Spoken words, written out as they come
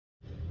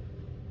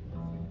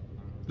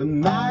The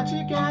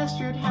magic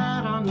Astrid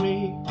had on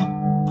me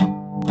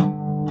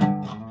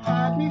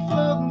had me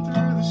floating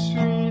through the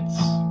streets,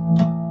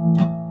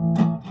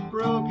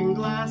 broken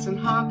glass and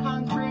hot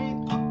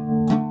concrete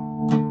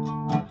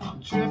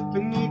drift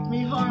beneath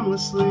me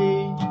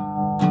harmlessly,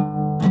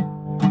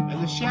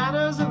 and the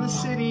shadows of the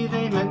city,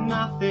 they meant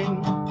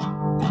nothing.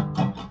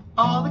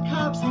 All the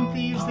cops and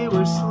thieves, they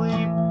were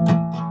asleep.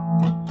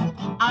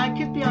 I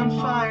could be on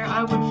fire,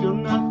 I would feel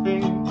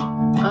nothing.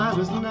 I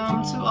was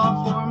numb to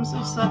all forms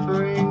of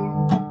suffering.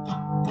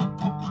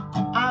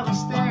 I was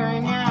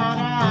staring at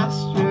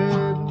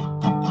Astrid,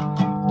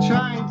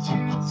 trying to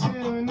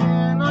tune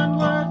in on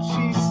what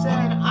she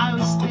said. I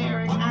was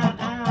staring at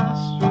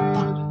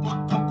Astrid.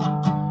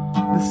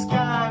 The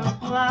sky was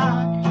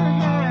black, her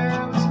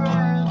hair was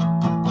red,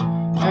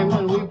 and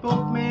when we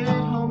both made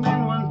it home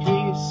in one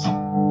piece,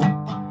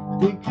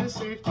 because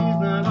safety's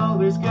not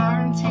always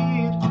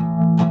guaranteed,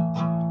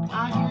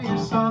 I hear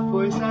your soft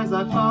voice as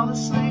I fall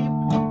asleep.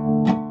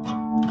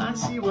 I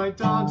see white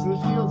dogs in the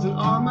fields in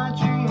all my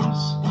dreams,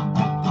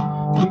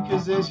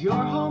 because there's your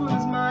home and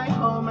there's my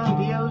home and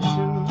the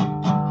ocean,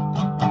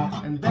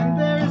 and then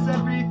there's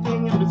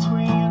everything in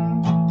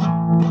between.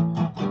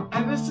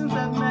 Ever since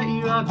I've met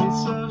you, I've been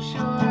so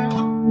sure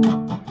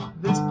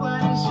this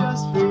plan is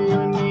just for you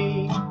and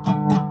me.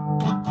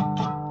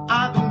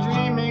 I've been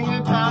dreaming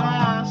about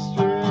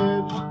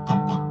Astrid,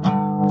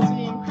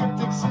 seeing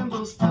cryptic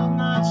symbols, still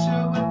not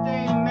sure what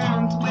they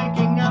meant.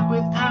 Waking up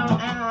without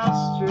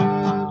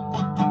Astrid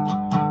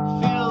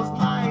feels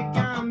like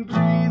I'm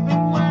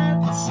breathing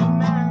wet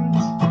cement.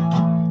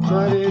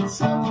 But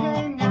it's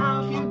okay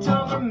now if you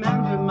don't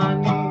remember my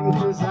name,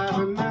 'cause I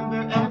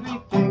remember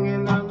everything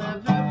and I'll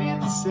never be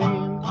the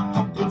same.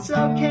 It's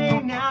okay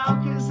now,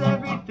 'cause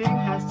everything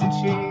has to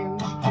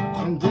change,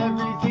 and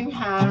everything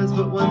has,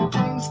 but one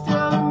thing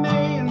still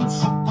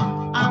remains.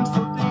 I'm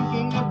still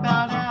thinking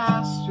about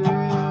Astrid.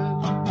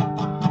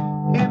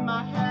 In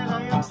my head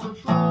I am still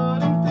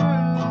floating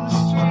through the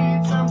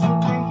streets. I'm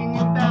still thinking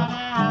about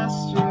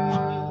Astrid.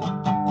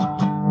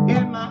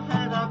 In my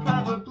head I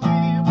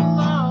probably will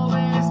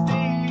always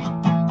be.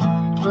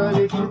 But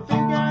if you think